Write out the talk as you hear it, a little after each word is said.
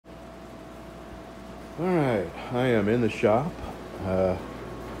Alright, I am in the shop.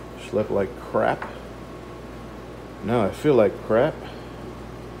 Slept like crap. Now I feel like crap.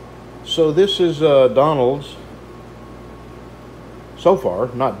 So this is Donald's. So far,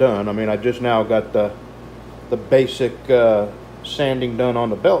 not done. I mean, I just now got the basic sanding done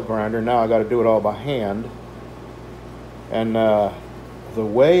on the belt grinder. Now I got to do it all by hand. And the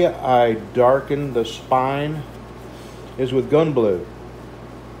way I darken the spine is with gun blue.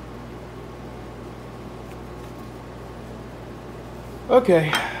 Okay,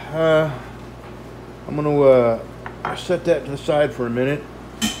 I'm going to set that to the side for a minute,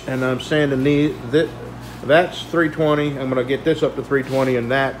 and I'm sanding that's 320. I'm going to get this up to 320,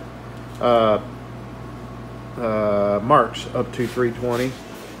 and that marks up to 320.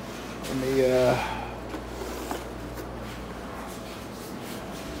 Let me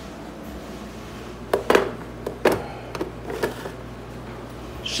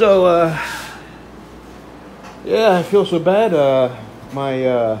yeah, I feel so bad.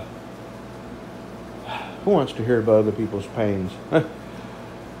 Who wants to hear about other people's pains? But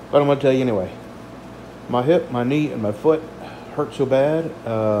I'm going to tell you anyway. My hip, my knee, and my foot hurt so bad,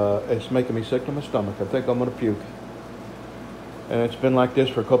 it's making me sick to my stomach. I think I'm going to puke. And it's been like this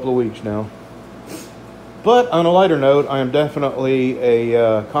for a couple of weeks now. But on a lighter note, I am definitely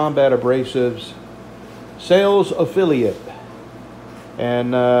a Combat Abrasives sales affiliate.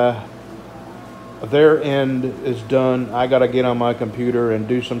 And their end is done. I got to get on my computer and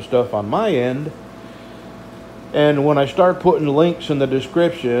do some stuff on my end. And when I start putting links in the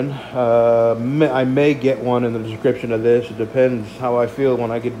description, I may get one in the description of this. It depends how I feel when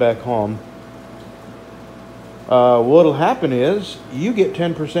I get back home. What'll happen is you get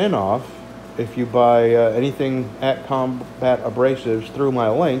 10% off if you buy anything at Combat Abrasives through my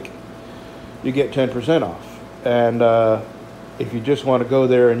link. You get 10% off. And if you just want to go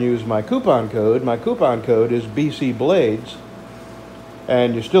there and use my coupon code is BC Blades,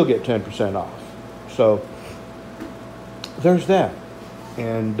 and you still get 10% off. So there's that.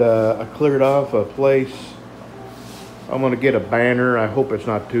 And I cleared off a place. I'm going to get a banner. I hope it's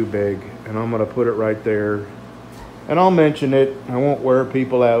not too big. And I'm going to put it right there. And I'll mention it. I won't wear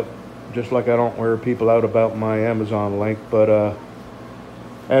people out, just like I don't wear people out about my Amazon link. But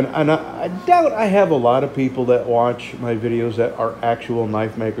and I doubt I have a lot of people that watch my videos that are actual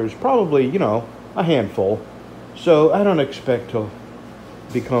knife makers. Probably, you know, a handful. So I don't expect to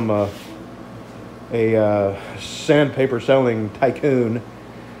become a sandpaper selling tycoon.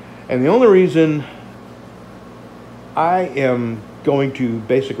 And the only reason I am going to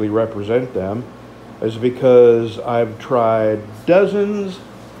basically represent them is because I've tried dozens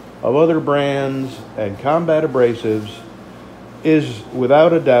of other brands, and Combat Abrasives is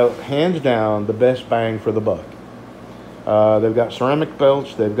without a doubt, hands down, the best bang for the buck. They've got ceramic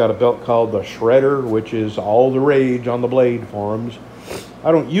belts. They've got a belt called the Shredder, which is all the rage on the blade forums.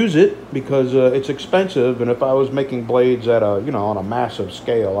 I don't use it because it's expensive, and if I was making blades at a, on a massive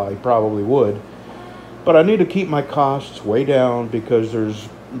scale, I probably would. But I need to keep my costs way down because there's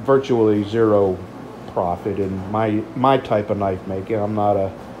virtually zero profit in my type of knife making. I'm not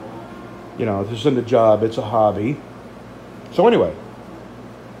a, this isn't a job, it's a hobby. So anyway,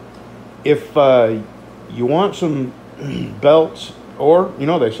 if you want some belts, or,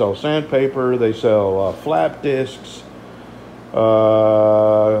 they sell sandpaper, they sell flap discs, they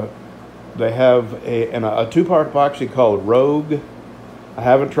have a two-part epoxy called Rogue. I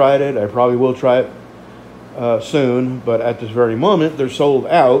haven't tried it. I probably will try it soon, but at this very moment, they're sold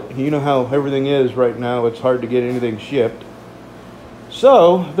out. You know how everything is right now. It's hard to get anything shipped.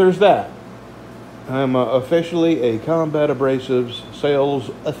 So, there's that. I'm officially a Combat Abrasives sales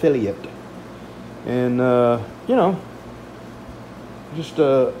affiliate. And, just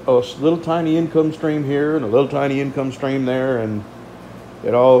a little tiny income stream here and a little tiny income stream there, and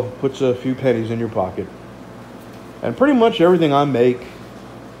it all puts a few pennies in your pocket. And pretty much everything I make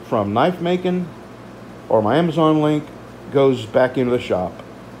from knife making or my Amazon link goes back into the shop.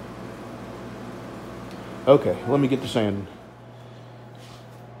 Okay, let me get to sanding.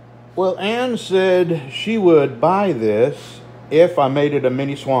 Well, Ann said she would buy this if I made it a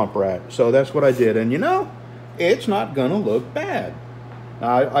mini swamp rat. So that's what I did. And it's not going to look bad.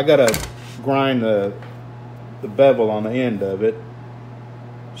 Now, I got to grind the bevel on the end of it.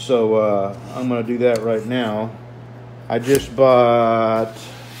 So I'm going to do that right now. I just bought,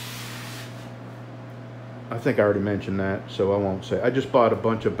 I think I already mentioned that, so I won't say. I just bought a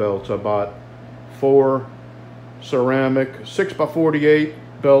bunch of belts. I bought 4 ceramic 6x48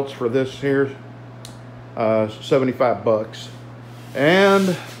 belts for this here, $75.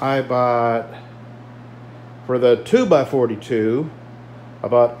 And I bought, for the 2x42,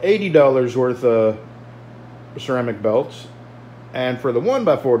 about $80 worth of ceramic belts. And for the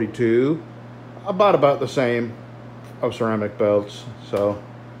 1x42, about the same of ceramic belts. So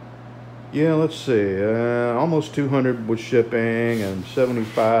yeah, let's see, almost 200 with shipping and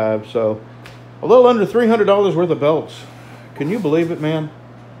 75, so a little under $300 worth of belts. Can you believe it, man?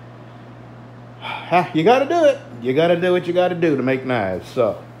 You got to do it. You got to do what you got to do to make knives.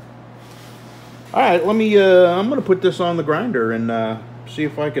 So, all right, let me. I'm gonna put this on the grinder and see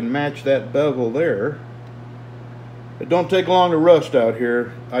if I can match that bevel there. It don't take long to rust out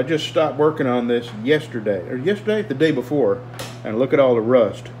here. I just stopped working on this yesterday, the day before, and look at all the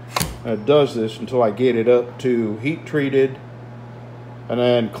rust. And it does this until I get it up to heat treated, and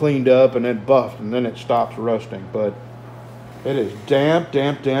then cleaned up, and then buffed, and then it stops rusting. But it is damp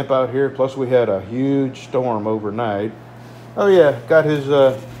out here. Plus we had a huge storm overnight. Oh yeah, got his.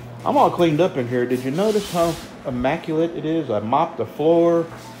 I'm all cleaned up in here. Did you notice how immaculate it is? I mopped the floor.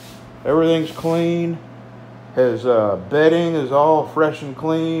 Everything's clean. His bedding is all fresh and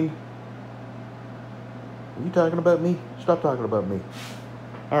clean. Are you talking about me? Stop talking about me.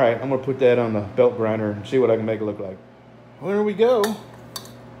 All right, I'm gonna put that on the belt grinder and see what I can make it look like. Well, there we go.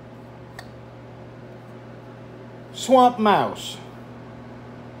 Swamp Mouse.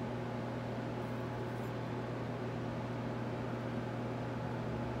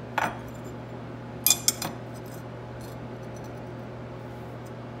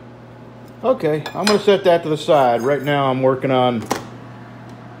 Okay, I'm gonna set that to the side. Right now I'm working on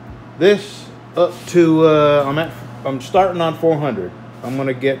this up to, I'm starting on 400. I'm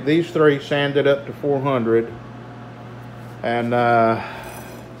gonna get these three sanded up to 400. And I'm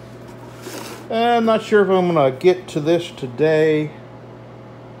not sure if I'm gonna get to this today.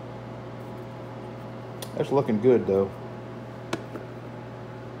 That's looking good though.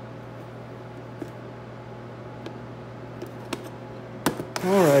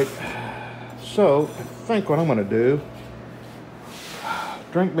 All right. So, I think what I'm going to do,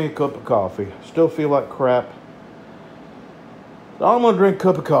 drink me a cup of coffee. Still feel like crap. So I'm going to drink a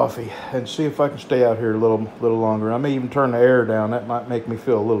cup of coffee and see if I can stay out here a little longer. I may even turn the air down. That might make me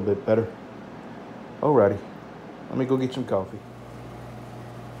feel a little bit better. Alrighty. Let me go get some coffee.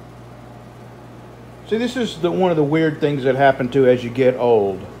 See, this is one of the weird things that happen to as you get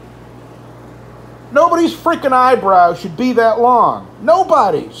old. Nobody's freaking eyebrows should be that long.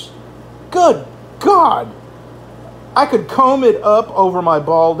 Nobody's. Good God, I could comb it up over my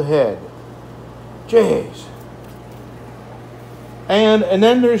bald head. Jeez. And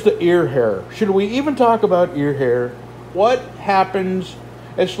then there's the ear hair. Should we even talk about ear hair? What happens?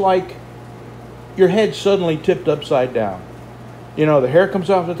 It's like your head suddenly tipped upside down. You know, the hair comes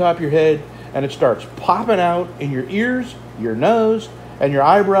off the top of your head and it starts popping out in your ears, your nose, and your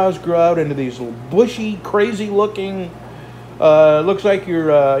eyebrows grow out into these little bushy, crazy looking. Looks like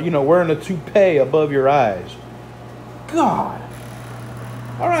you're, wearing a toupee above your eyes. God.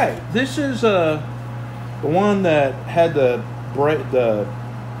 All right, this is the one that had the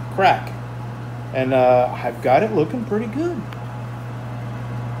crack, and I've got it looking pretty good.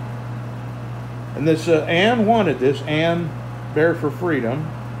 And this Anne wanted this. Anne Bear for Freedom,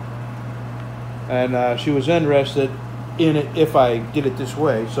 and she was interested in it if I did it this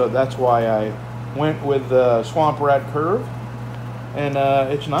way. So that's why I went with the Swamp Rat curve. And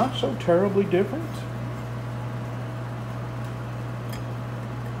it's not so terribly different.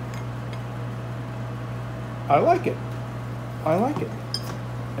 I like it. I like it.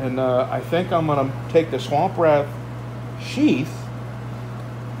 And I think I'm going to take the Swamp Rat sheath,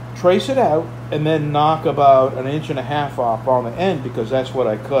 trace it out, and then knock about 1.5 inches off on the end, because that's what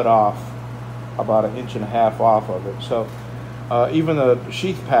I cut off, about 1.5 inches off of it. So even the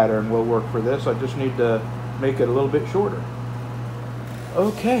sheath pattern will work for this. I just need to make it a little bit shorter.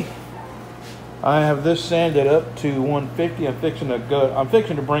 Okay, I have this sanded up to 150. I'm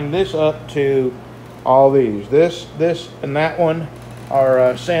fixing to bring this up to all these. This, and that one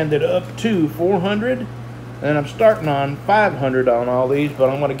are sanded up to 400, and I'm starting on 500 on all these. But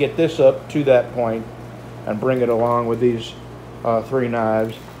I'm going to get this up to that point and bring it along with these three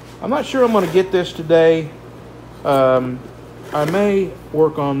knives. I'm not sure I'm going to get this today. I may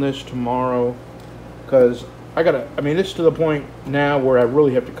work on this tomorrow, because it's to the point now where I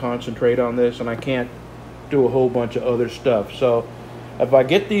really have to concentrate on this, and I can't do a whole bunch of other stuff. So if I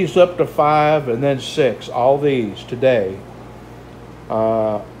get these up to 5 and then 6, all these today,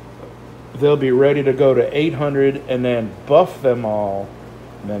 they'll be ready to go to 800, and then buff them all,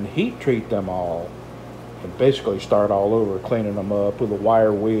 and then heat treat them all, and basically start all over, cleaning them up with a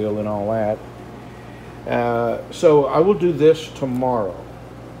wire wheel and all that. So I will do this tomorrow.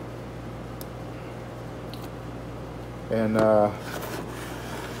 And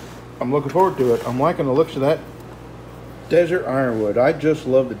I'm looking forward to it. I'm liking the looks of that desert ironwood. I just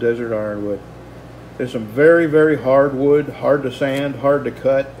love the desert ironwood. There's some very, very hard wood, hard to sand, hard to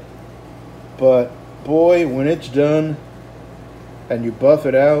cut. But boy, when it's done and you buff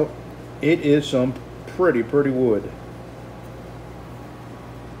it out, it is some pretty wood.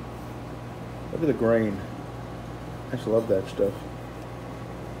 Look at the grain. I just love that stuff.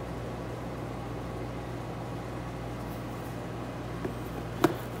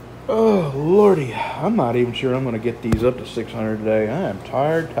 Oh, Lordy. I'm not even sure I'm going to get these up to 600 today. I am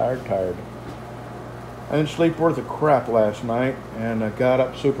tired. I didn't sleep worth a crap last night, and I got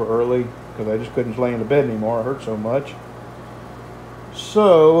up super early because I just couldn't lay in the bed anymore. It hurt so much.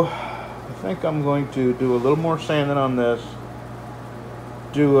 So, I think I'm going to do a little more sanding on this.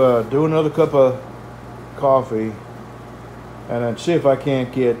 Do another cup of coffee, and then see if I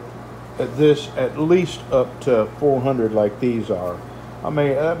can't get this at least up to 400 like these are.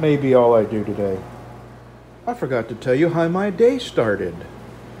 That may be all I do today. I forgot to tell you how my day started.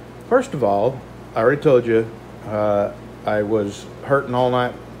 First of all, I already told you I was hurting all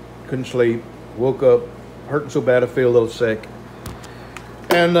night, couldn't sleep, woke up hurting so bad I feel a little sick.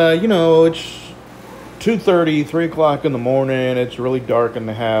 And you know, it's 2:30, 3 o'clock in the morning, it's really dark in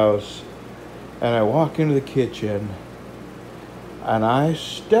the house, and I walk into the kitchen and I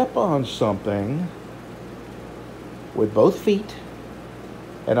step on something with both feet,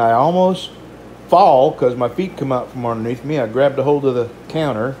 and I almost fall because my feet come out from underneath me. I grabbed a hold of the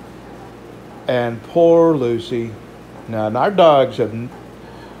counter, and poor Lucy. Now our dogs have,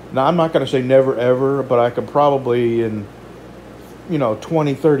 now I'm not going to say never ever, but I could probably, in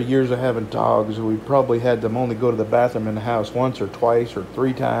 20, 30 years of having dogs, we probably had them only go to the bathroom in the house once or twice or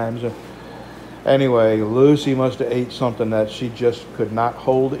 3 times. Anyway, Lucy must have ate something that she just could not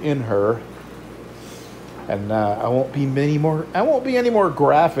hold in her. And I won't be any more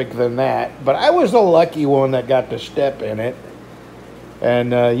graphic than that. But I was the lucky one that got to step in it.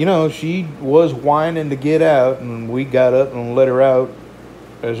 And she was whining to get out, and we got up and let her out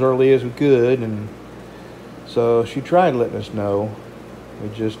as early as we could. And so she tried letting us know. We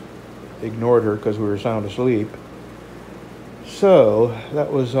just ignored her because we were sound asleep. So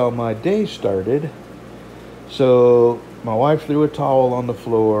that was how my day started. So my wife threw a towel on the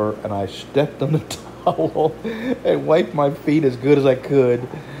floor, and I stepped on the towel and wiped my feet as good as I could.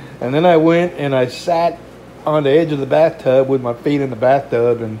 And then I went and I sat on the edge of the bathtub with my feet in the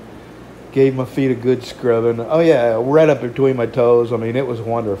bathtub and gave my feet a good scrubbing. Oh yeah, right up between my toes. I mean, it was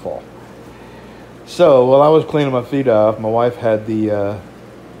wonderful. So while I was cleaning my feet off, my wife had the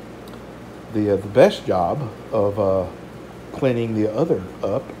best job of cleaning the other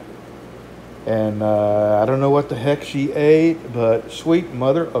up. And I don't know what the heck she ate, but sweet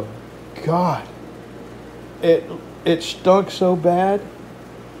mother of God, it stunk so bad.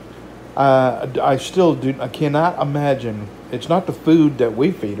 I cannot imagine. It's not the food that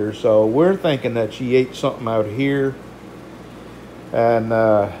we feed her, so we're thinking that she ate something out here and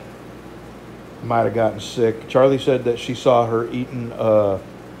might have gotten sick. Charlie said that she saw her eating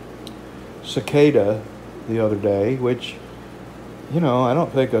cicada the other day, which, I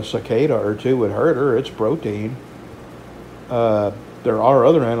don't think a cicada or two would hurt her. It's protein. There are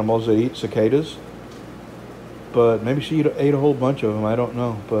other animals that eat cicadas, but maybe she ate a whole bunch of them. I don't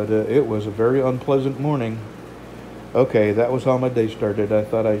know, but it was a very unpleasant morning. Okay, that was how my day started. I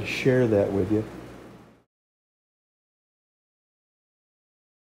thought I'd share that with you.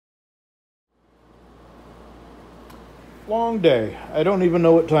 Long day. I don't even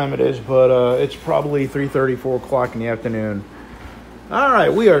know what time it is, but it's probably 3:30, 4 o'clock in the afternoon. All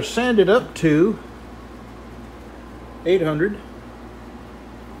right, we are sanded up to 800.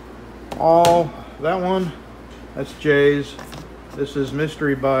 All that one, that's Jay's. This is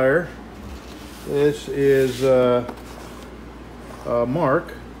Mystery Buyer. This is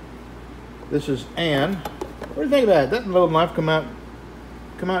Mark. This is Ann. What do you think of that? That little knife come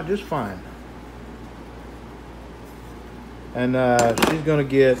out just fine. And she's going to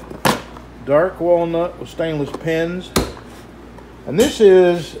get dark walnut with stainless pins. And this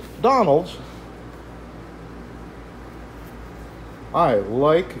is Donald's. I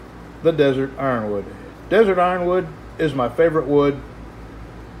like the desert ironwood. Desert ironwood is my favorite wood,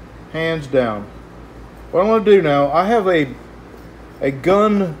 hands down. What I'm going to do now, I have a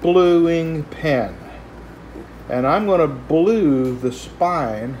gun bluing pen. And I'm going to blue the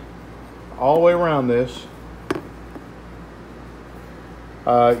spine all the way around this.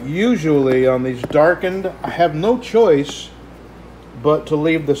 Usually on these darkened, I have no choice but to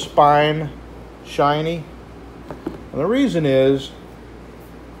leave the spine shiny. And the reason is,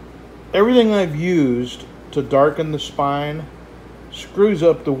 everything I've used to darken the spine screws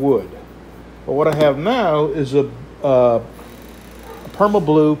up the wood. But what I have now is a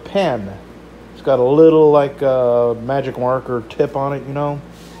Permablue pen. It's got a little like magic marker tip on it, you know.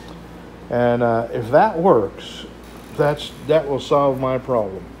 And if that works, that will solve my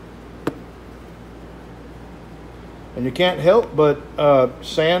problem. And you can't help but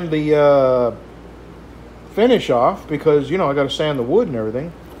sand the finish off because, you know, I got to sand the wood and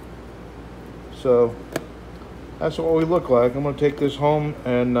everything. So that's what we look like. I'm going to take this home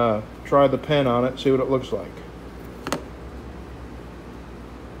and try the pen on it, see what it looks like.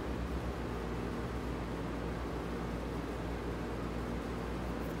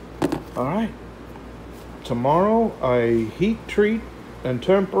 All right. Tomorrow I heat treat and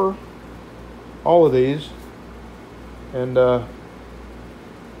temper all of these, and I'll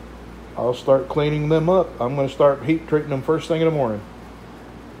start cleaning them up. I'm going to start heat treating them first thing in the morning,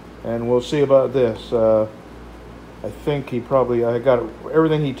 and we'll see about this. I think I got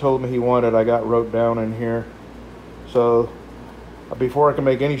everything he told me he wanted. I got wrote down in here. So before I can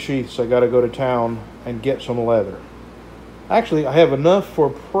make any sheaths, I got to go to town and get some leather. Actually, I have enough for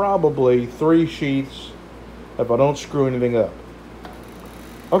probably 3 sheaths if I don't screw anything up.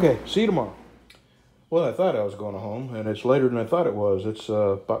 Okay, see you tomorrow. Well, I thought I was going home, and it's later than I thought it was. It's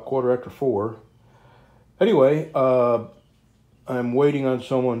about 4:15. Anyway, I'm waiting on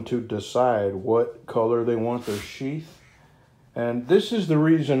someone to decide what color they want their sheath. And this is the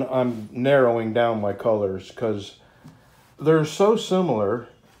reason I'm narrowing down my colors, because they're so similar.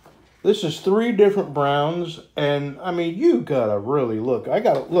 This is 3 different browns, and I mean, you gotta really look. I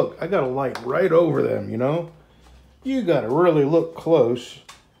got a light right over them, you know? You gotta really look close.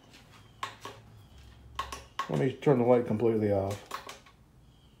 Let me turn the light completely off.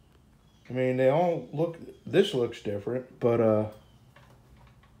 I mean, they all look, this looks different, but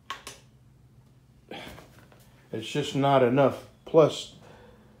it's just not enough. Plus,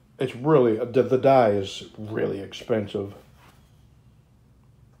 it's really, the dye is really expensive.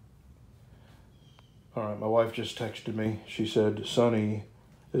 All right, my wife just texted me. She said Sonny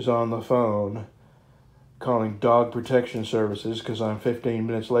is on the phone calling Dog Protection Services because I'm 15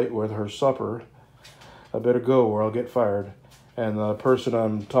 minutes late with her supper. I better go or I'll get fired. And the person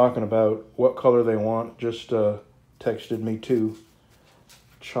I'm talking about, what color they want, just texted me too.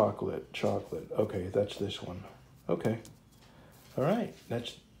 Chocolate. Okay, that's this one. Okay. All right,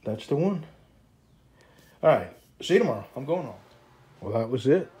 that's the one. All right, see you tomorrow. I'm going home. Well, that was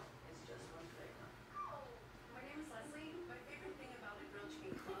it.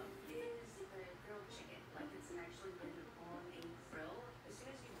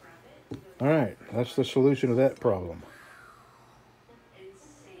 All right, that's the solution to that problem.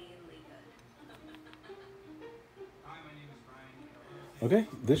 Okay,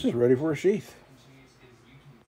 this is ready for a sheath.